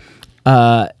 Okay.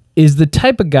 Is the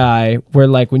type of guy where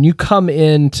like when you come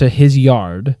into his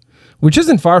yard, which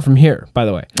isn't far from here, by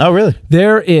the way. Oh, really?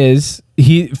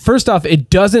 First off,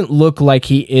 it doesn't look like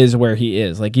he is where he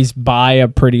is. Like he's by a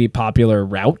pretty popular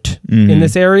route in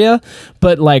this area.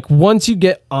 But like once you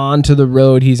get onto the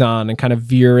road he's on and kind of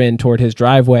veer in toward his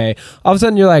driveway, all of a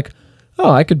sudden you're like,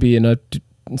 oh, I could be in a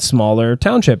smaller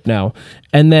township now.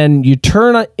 And then you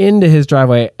turn into his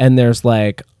driveway and there's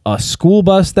like a school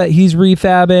bus that he's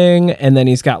refabbing, and then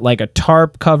he's got like a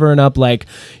tarp covering up like,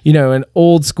 an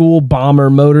old school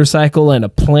bomber motorcycle and a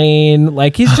plane.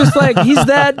 Like he's just like, he's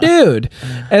that dude.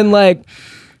 And like,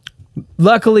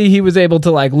 luckily he was able to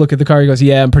like look at the car. He goes,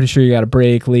 yeah, I'm pretty sure you got a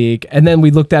brake leak. And then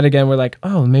we looked at it again. We're like,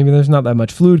 oh, maybe there's not that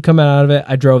much fluid coming out of it.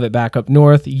 I drove it back up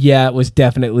north. Yeah, it was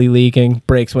definitely leaking.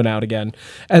 Brakes went out again.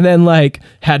 And then like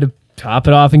had to top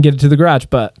it off and get it to the garage.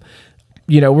 But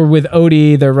we're with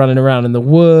Odie. They're running around in the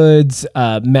woods.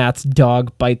 Matt's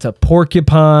dog bites a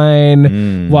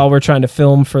porcupine while we're trying to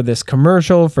film for this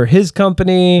commercial for his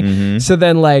company. So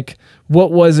then, like,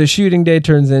 what was a shooting day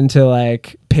turns into,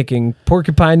 like, picking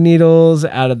porcupine needles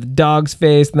out of the dog's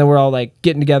face. And then we're all, like,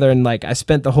 getting together. And, like, I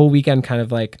spent the whole weekend kind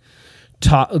of, like,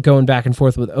 going back and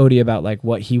forth with Odie about like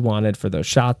what he wanted for those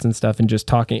shots and stuff, and just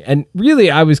talking. And really,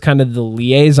 I was kind of the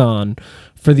liaison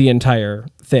for the entire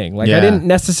thing. Like I didn't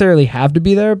necessarily have to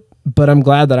be there, but I'm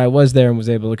glad that I was there and was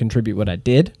able to contribute what I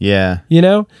did. Yeah. You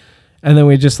know? And then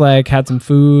we just like had some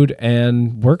food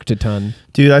and worked a ton.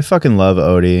 Dude, I fucking love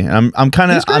Odie.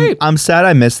 I'm sad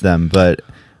I missed them, but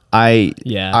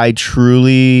I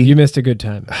truly... You missed a good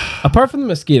time. Apart from the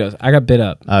mosquitoes, I got bit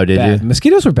up. Oh, did you?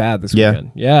 Mosquitoes were bad this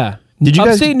weekend. Yeah. Did you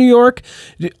Upstate New York,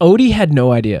 Odie had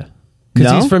no idea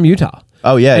because he's from Utah.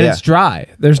 Oh yeah, and it's dry.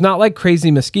 There's not like crazy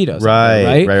mosquitoes.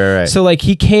 Right. So like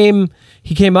he came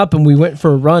up and we went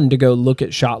for a run to go look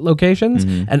at shot locations,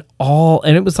 and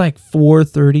it was like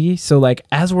 4:30. So like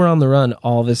as we're on the run,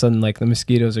 all of a sudden like the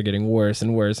mosquitoes are getting worse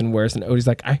and worse and worse, and Odie's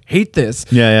like, I hate this.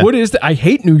 Yeah. What is that? I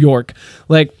hate New York.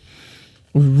 Like.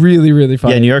 Really, really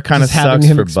funny. Yeah, New York kind of sucks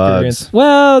for bugs.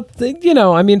 Well,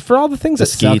 I mean, for all the things it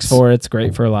sucks for, it's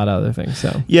great for a lot of other things.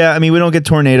 So yeah, I mean, we don't get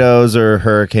tornadoes or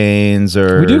hurricanes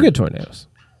or... We do get tornadoes.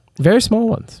 Very small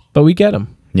ones, but we get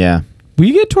them. Yeah.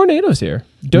 We get tornadoes here.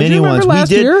 Don't mini you remember ones.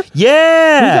 last year?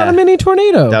 Yeah. We got a mini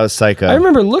tornado. That was psycho. I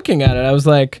remember looking at it. I was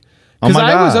like... Because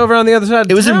I was over on the other side of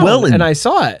town. It was in Wilton. And I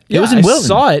saw it. It was in Wilton. I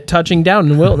saw it touching down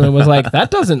in Wilton and was like,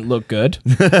 that doesn't look good.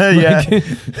 Yeah.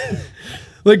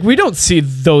 Like we don't see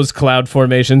those cloud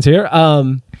formations here.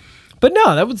 But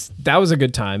no, that was a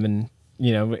good time, and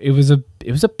it was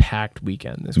a packed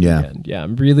weekend this weekend. Yeah,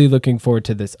 I'm really looking forward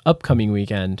to this upcoming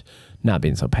weekend not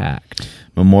being so packed.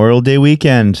 Memorial Day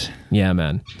weekend. Yeah,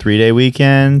 man. 3-day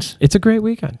weekend. It's a great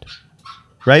weekend.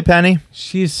 Right, Penny?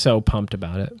 She's so pumped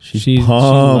about it. She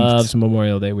loves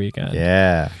Memorial Day weekend.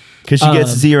 Yeah. Because she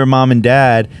gets to see her mom and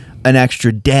dad an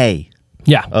extra day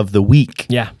of the week.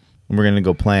 Yeah. We're going to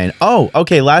go playing. Oh,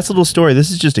 okay. Last little story.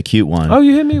 This is just a cute one. Oh,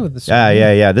 you hit me with the story.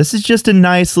 Yeah. This is just a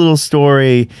nice little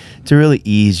story to really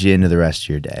ease you into the rest of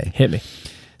your day. Hit me.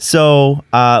 So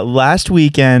last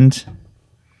weekend,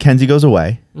 Kenzie goes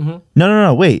away. Mm-hmm.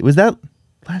 No. Wait, was that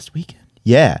last weekend?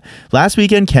 Yeah. Last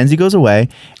weekend, Kenzie goes away,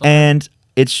 and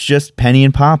it's just Penny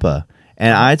and Papa.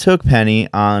 And I took Penny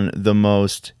on the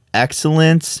most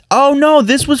excellent... Oh, no,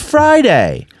 this was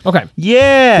Friday. Okay.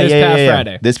 Yeah. This past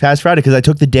Friday. This past Friday, because I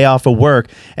took the day off of work,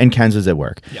 and Ken's was at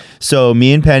work. Yep. So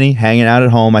me and Penny hanging out at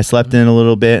home. I slept in a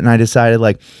little bit, and I decided,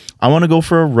 like, I want to go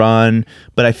for a run,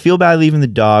 but I feel bad leaving the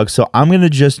dog, so I'm going to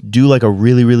just do like a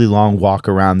really, really long walk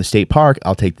around the state park.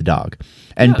 I'll take the dog.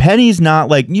 And Penny's not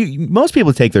like, most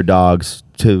people take their dogs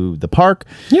to the park.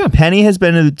 Yeah. Penny has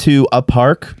been to a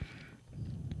park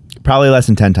probably less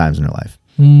than 10 times in her life.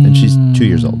 And she's 2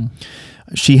 years old.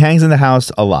 She hangs in the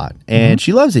house a lot, and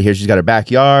she loves it here. She's got her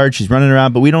backyard. She's running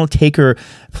around, but we don't take her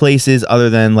places other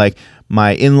than like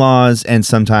my in-laws and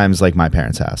sometimes like my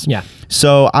parents' house. Yeah.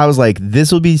 So I was like,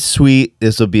 this will be sweet.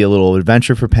 This will be a little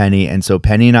adventure for Penny. And so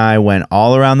Penny and I went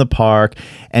all around the park,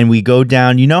 and we go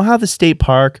down. You know how the state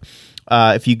park,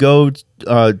 if you go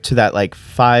to that like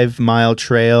 5-mile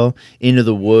trail into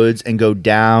the woods and go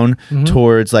down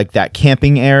towards like that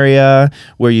camping area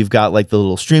where you've got like the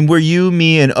little stream where you,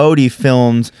 me, and Odie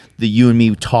filmed the you and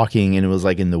me talking, and it was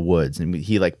like in the woods, and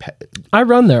he like I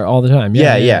run there all the time.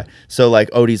 Yeah. So like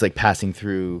Odie's like passing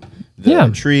through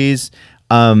the trees.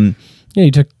 You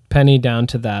took Penny down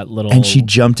to that little... And she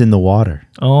jumped in the water.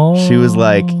 Oh. She was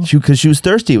like... Because she was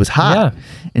thirsty. It was hot. Yeah.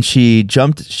 And she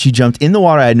jumped in the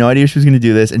water. I had no idea she was going to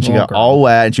do this. And she got all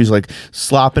wet. And she was like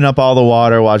slopping up all the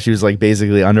water while she was like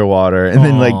basically underwater. And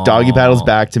then like doggy paddles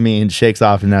back to me and shakes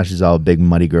off. And now she's all a big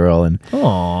muddy girl. And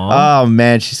oh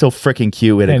man, she's so freaking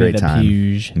cute. We had a great time.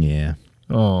 Yeah.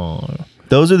 Oh.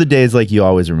 Those are the days like you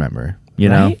always remember. You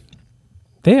know?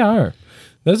 They are.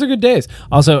 Those are good days.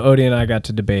 Also, Odie and I got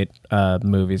to debate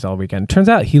movies all weekend. Turns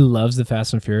out he loves the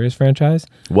Fast and Furious franchise.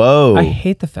 Whoa. I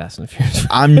hate the Fast and Furious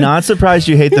franchise. I'm not surprised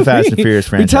you hate the Fast and Furious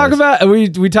franchise.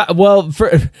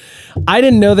 I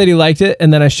didn't know that he liked it,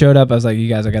 and then I showed up. I was like, you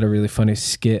guys, I got a really funny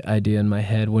skit idea in my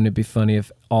head. Wouldn't it be funny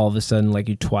if all of a sudden, like,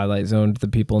 you Twilight Zoned the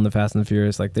people in the Fast and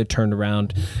Furious, like, they turned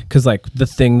around because, like, the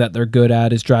thing that they're good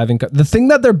at is driving. The thing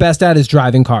that they're best at is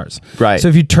driving cars. Right. So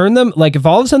if you turn them, like, if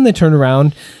all of a sudden they turn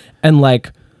around and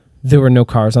like there were no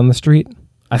cars on the street,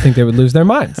 I think they would lose their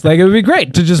minds. Like, it would be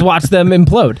great to just watch them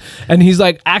implode. And he's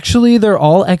like, actually, they're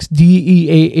all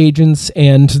ex-DEA agents,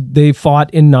 and they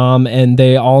fought in Nam, and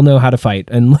they all know how to fight.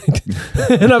 And like,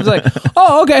 and I was like,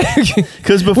 oh, okay.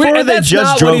 Because before they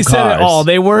just drove cars. Said at all.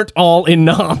 They weren't all in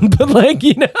Nam, but like,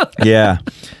 you know. Yeah,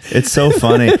 it's so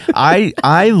funny.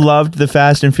 I loved the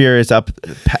Fast and Furious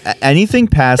anything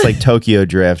past like Tokyo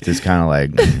Drift is kind of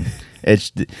like.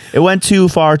 It went too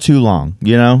far too long,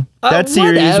 you know? That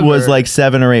series was like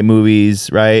 7 or 8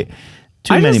 movies, right?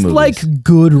 Too many movies. like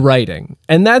good writing.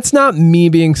 And that's not me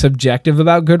being subjective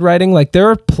about good writing. Like there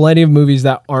are plenty of movies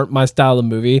that aren't my style of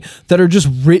movie that are just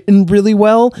written really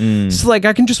well. So like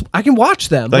I can watch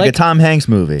them. Like a Tom Hanks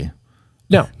movie.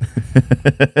 No.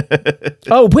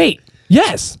 Oh, wait.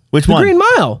 Yes. Which the one? Green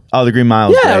Mile. Oh, The Green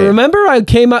Mile. Yeah, great. remember I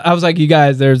came up, I was like, you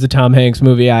guys, there's a Tom Hanks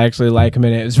movie. I actually like him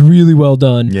in it. It's really well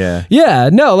done. Yeah. Yeah,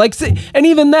 no, like, and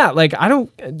even that, like, I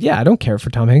don't care for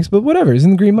Tom Hanks, but whatever. He's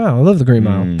in The Green Mile. I love The Green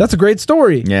Mile. That's a great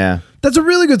story. Yeah. That's a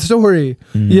really good story,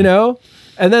 you know?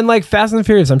 And then like Fast and the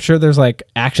Furious, I'm sure there's like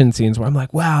action scenes where I'm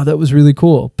like, wow, that was really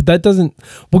cool. But that doesn't,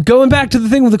 well, going back to the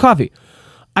thing with the coffee,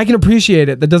 I can appreciate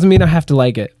it. That doesn't mean I have to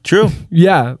like it. True.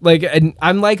 Yeah. Like, and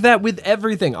I'm like that with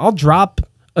everything. I'll drop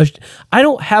I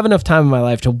don't have enough time in my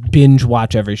life to binge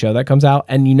watch every show that comes out.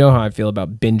 And you know how I feel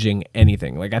about binging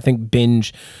anything. Like I think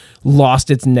binge lost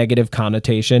its negative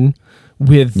connotation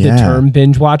with the term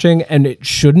binge watching, and it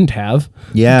shouldn't have.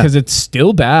 Yeah. Because it's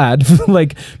still bad.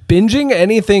 Like binging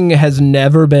anything has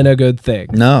never been a good thing.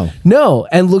 No.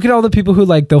 And look at all the people who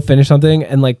like, they'll finish something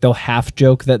and like they'll half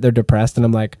joke that they're depressed. And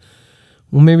I'm like,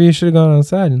 well, maybe you should have gone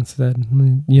outside instead,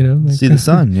 you know? Like, see the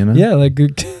sun, you know? Yeah, like,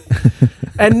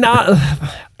 and not,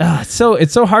 so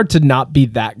it's so hard to not be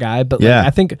that guy, but like, I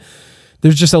think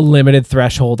there's just a limited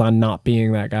threshold on not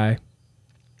being that guy.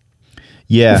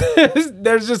 Yeah.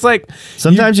 There's just like,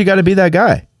 sometimes you got to be that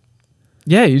guy.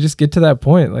 Yeah, you just get to that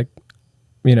point. Like,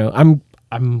 you know,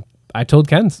 I told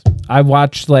Ken's, I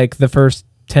watched like the first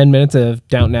 10 minutes of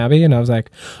Downton Abbey and I was like,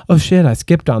 oh shit, I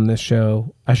skipped on this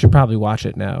show. I should probably watch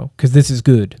it now because this is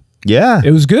good. Yeah.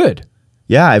 It was good.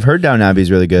 Yeah, I've heard Downton Abbey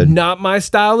is really good. Not my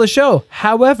style of show.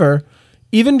 However,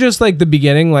 even just like the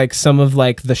beginning, like some of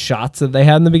like the shots that they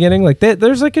had in the beginning, like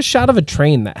there's like a shot of a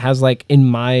train that has like in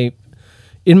my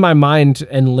mind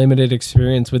and limited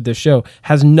experience with this show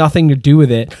has nothing to do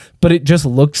with it, but it just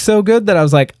looked so good that I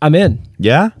was like, I'm in.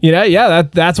 Yeah? You know, yeah,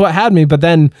 that's what had me. But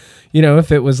then, you know,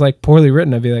 if it was like poorly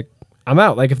written, I'd be like, I'm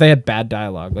out. Like if they had bad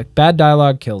dialogue, like bad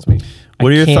dialogue kills me.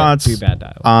 What are your thoughts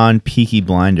on Peaky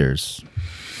Blinders?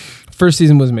 First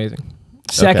season was amazing.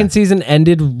 Second season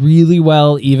ended really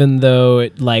well, even though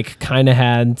it like kind of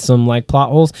had some like plot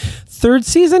holes. Third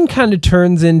season kind of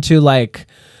turns into like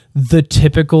the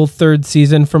typical third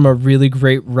season from a really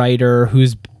great writer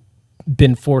who's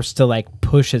been forced to like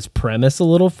push his premise a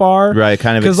little far, right?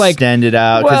 Kind of extend it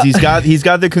out because he's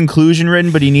got the conclusion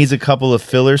written, but he needs a couple of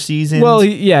filler seasons. Well,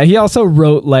 he also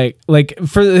wrote like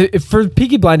for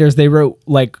Peaky Blinders, they wrote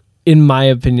like, in my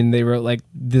opinion, they wrote like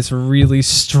this really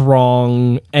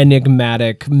strong,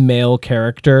 enigmatic male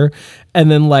character, and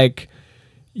then like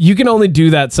you can only do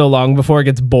that so long before it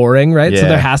gets boring, right? Yeah. So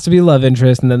there has to be love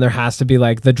interest, and then there has to be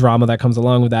like the drama that comes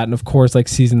along with that. And of course, like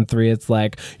season 3, it's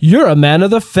like, you're a man of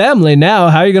the family now.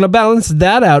 How are you going to balance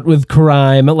that out with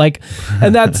crime? Like,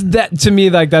 and that to me,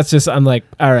 like, that's just, I'm like,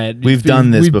 all right. We've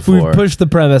done this before. We've pushed the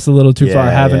premise a little too far,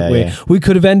 haven't we? Yeah. We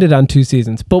could have ended on 2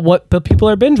 seasons, but people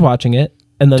are binge watching it,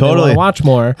 and then they want to watch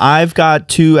more. I've got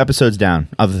 2 episodes down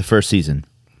of the first season.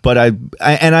 But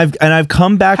I've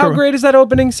come back. How great is that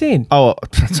opening scene? Oh,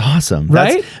 that's awesome!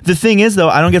 Right. The thing is, though,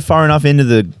 I don't get far enough into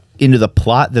the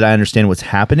plot that I understand what's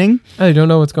happening. Oh, you don't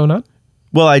know what's going on?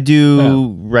 Well, I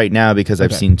do right now because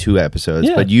I've seen 2 episodes.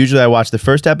 Yeah. But usually, I watch the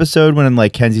first episode when I'm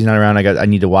like, Kenzie's not around. I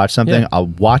need to watch something. Yeah. I'll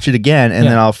watch it again, and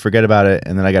then I'll forget about it,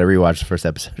 and then I got to rewatch the first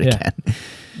episode again.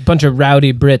 Bunch of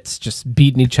rowdy Brits just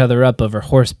beating each other up over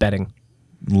horse betting.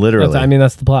 Literally,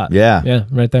 that's the plot. Yeah,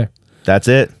 right there. That's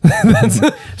it.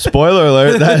 Spoiler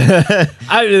alert.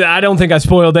 I don't think I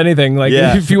spoiled anything. Like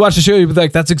if you watch the show, you'd be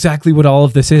like, that's exactly what all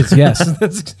of this is. Yes.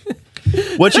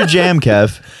 What's your jam,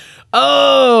 Kev?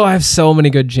 Oh, I have so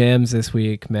many good jams this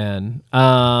week, man.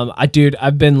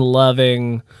 I've been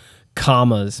loving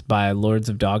Commas by Lords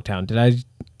of Dogtown.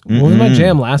 What was my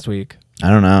jam last week? I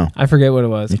don't know. I forget what it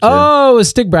was. Oh, it was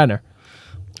Stig Brenner.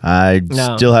 I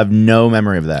still have no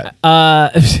memory of that.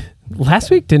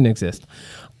 Last week didn't exist.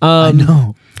 I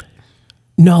know.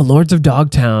 No, Lords of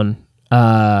Dogtown,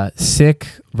 sick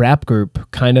rap group,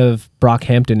 kind of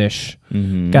Brockhampton-ish.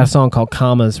 Mm-hmm. Got a song called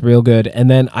Commas, real good. And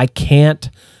then I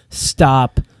can't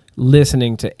stop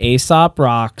listening to Aesop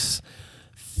Rock's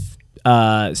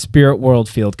Spirit World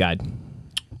Field Guide.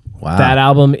 Wow. That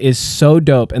album is so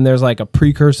dope. And there's like a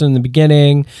precursor in the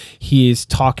beginning. He's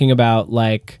talking about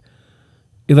like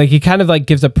he kind of like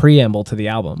gives a preamble to the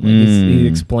album. Like he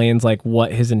explains like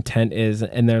what his intent is,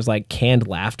 and there's like canned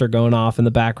laughter going off in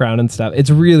the background and stuff. It's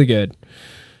really good.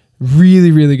 Really,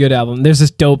 really good album. There's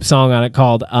this dope song on it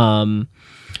called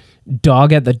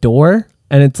Dog at the Door.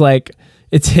 And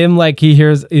it's him like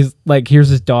hears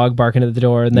his dog barking at the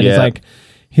door, and then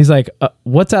he's like,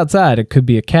 what's outside? It could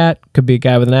be a cat, could be a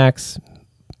guy with an axe,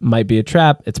 might be a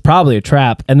trap. It's probably a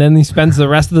trap. And then he spends the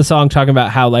rest of the song talking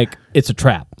about how like it's a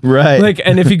trap. Right. Like,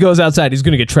 and if he goes outside, he's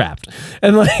gonna get trapped.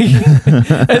 And like, and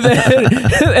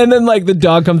then like the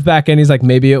dog comes back and he's like,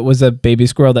 maybe it was a baby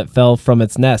squirrel that fell from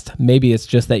its nest. Maybe it's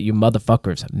just that you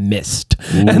motherfuckers missed.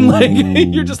 Ooh. And like,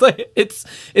 you're just like,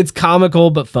 it's comical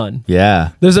but fun.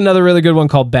 Yeah. There's another really good one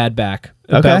called Bad Back.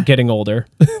 About getting older.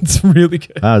 It's really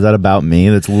good. Oh, is that about me?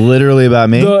 That's literally about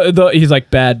me. He's like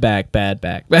bad back.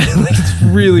 Like, it's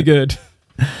really good.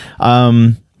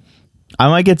 I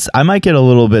might get a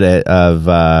little bit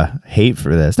of hate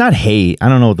for this. Not hate. I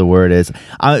don't know what the word is.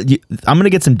 I'm gonna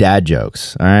get some dad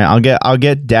jokes. All right, I'll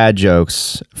get dad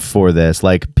jokes for this.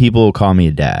 Like, people will call me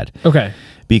a dad. Okay.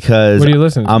 Because what are you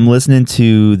listening to? I'm listening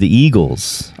to the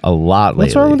Eagles a lot lately.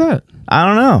 What's wrong with that? I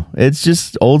don't know. It's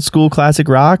just old school classic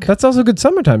rock. That's also good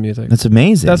summertime music. That's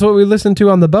amazing. That's what we listened to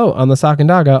on the boat on the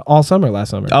Sacandaga all summer last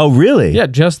summer. Oh, really? Yeah,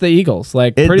 just the Eagles.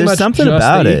 Like, pretty much something just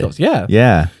about the it. Eagles. Yeah.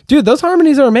 Yeah. Dude, those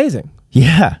harmonies are amazing.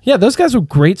 Yeah. Yeah, those guys were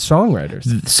great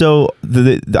songwriters. So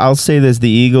I'll say this, the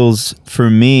Eagles for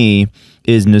me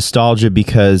is nostalgia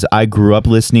because I grew up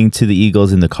listening to the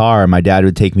Eagles in the car. My dad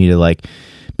would take me to like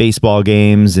baseball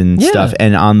games and stuff,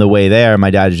 and on the way there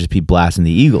my dad would just be blasting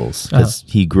the Eagles because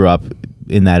he grew up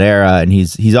in that era, and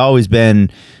he's always been,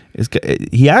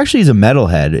 he actually is a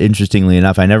metalhead, interestingly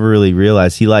enough. I never really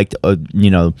realized he liked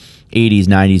 80s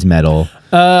 90s metal.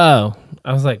 Oh,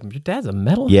 I was like, your dad's a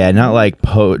metal? Yeah, not like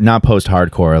not post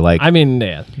hardcore, like, I mean,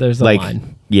 yeah, there's a like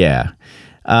line. Yeah.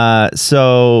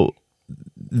 So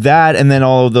that, and then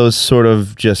all of those sort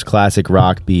of just classic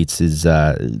rock beats is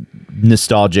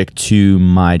nostalgic to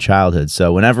my childhood.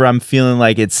 So whenever I'm feeling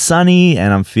like it's sunny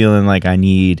and I'm feeling like I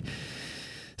need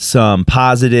some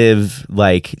positive,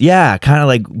 like, kind of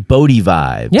like boaty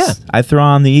vibes, I throw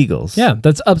on the Eagles. Yeah,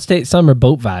 that's upstate summer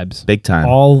boat vibes. Big time.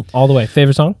 All the way.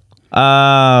 Favorite song?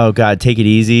 Oh God, Take It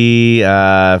Easy,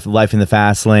 Life in the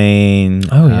Fast Lane.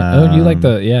 Oh yeah. You like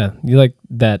you like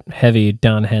that heavy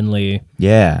Don Henley.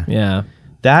 Yeah. Yeah.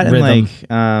 That rhythm.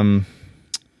 And like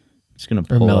just gonna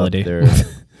pull melody. up their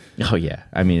oh yeah.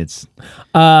 I mean, it's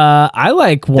I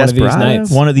like One of These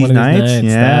Nights. One of These Nights.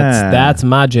 Yeah. That's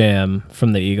my jam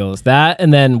from the Eagles. That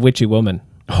and then Witchy Woman.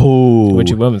 Oh,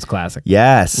 Witchy Woman's classic.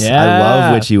 Yes. Yeah. I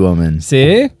love Witchy Woman.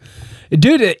 See?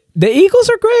 Dude, the Eagles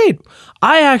are great.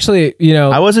 I actually,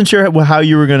 I wasn't sure how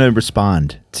you were going to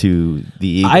respond to the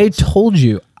Eagles. I told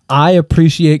you, I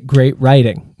appreciate great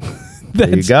writing.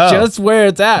 That's just where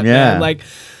it's at, man. Like,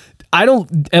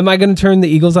 am I going to turn the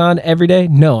Eagles on every day?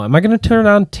 No. Am I going to turn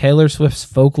on Taylor Swift's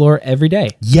Folklore every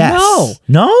day? Yes.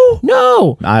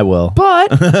 No. I will.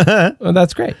 But, well,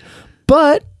 that's great.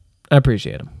 But I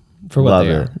appreciate them for what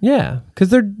they are. Yeah. Because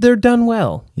they're done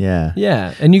well. Yeah.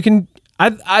 Yeah. And you can...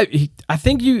 I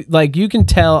think you can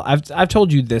tell. I've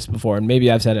told you this before, and maybe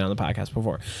I've said it on the podcast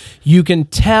before. You can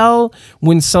tell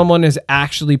when someone is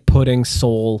actually putting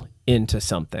soul into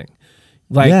something.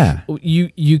 Like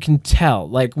you can tell.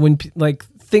 Like when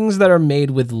things that are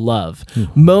made with love,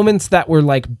 moments that were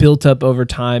like built up over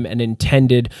time and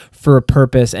intended for a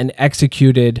purpose and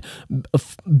executed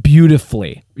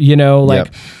beautifully.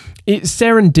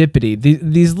 Serendipity,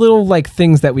 these little like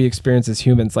things that we experience as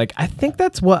humans, like I think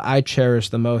that's what I cherish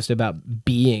the most about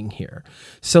being here.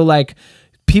 So like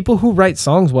people who write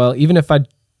songs well, even if I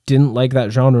didn't like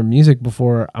that genre of music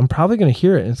before, I'm probably going to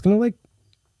hear it and it's going to like,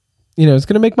 it's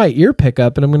going to make my ear pick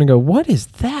up and I'm going to go, what is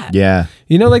that? Yeah.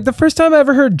 Like the first time I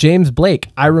ever heard James Blake,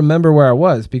 I remember where I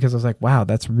was because I was like, wow,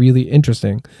 that's really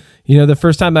interesting. The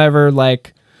first time I ever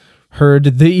like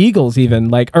heard the Eagles even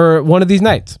like, or One of These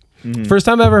Nights. Mm-hmm. First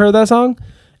time I ever heard that song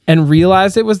and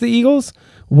realized it was the Eagles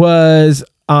was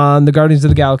on the Guardians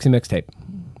of the Galaxy mixtape.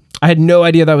 I had no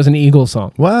idea that was an Eagles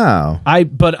song. Wow.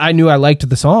 But I knew I liked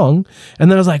the song.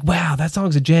 And then I was like, wow, that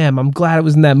song's a jam. I'm glad it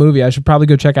was in that movie. I should probably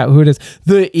go check out who it is.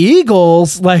 The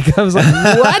Eagles. Like, I was like,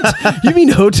 what? You mean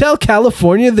Hotel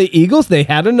California, the Eagles? They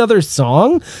had another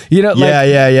song? Yeah,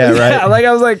 right. Like,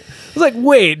 I was like,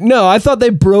 wait, no, I thought they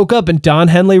broke up and Don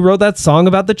Henley wrote that song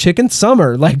about the chicken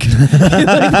summer. Like,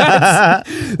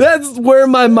 that's where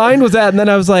my mind was at. And then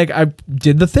I was like, I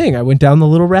did the thing. I went down the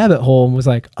little rabbit hole and was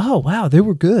like, oh, wow, they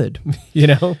were good.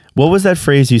 What was that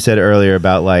phrase you said earlier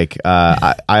about like,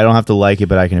 I don't have to like it,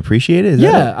 but I can appreciate it?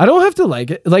 I don't have to like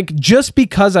it. Like, just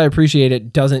because I appreciate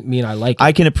it doesn't mean I like it.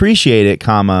 I can appreciate it,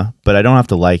 but I don't have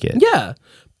to like it. Yeah.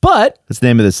 But that's the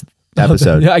name of this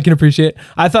episode. I can appreciate it.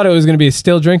 I thought it was going to be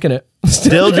still drinking it.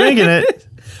 Still drinking it.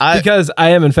 Because I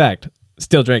am, in fact,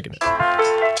 still drinking it.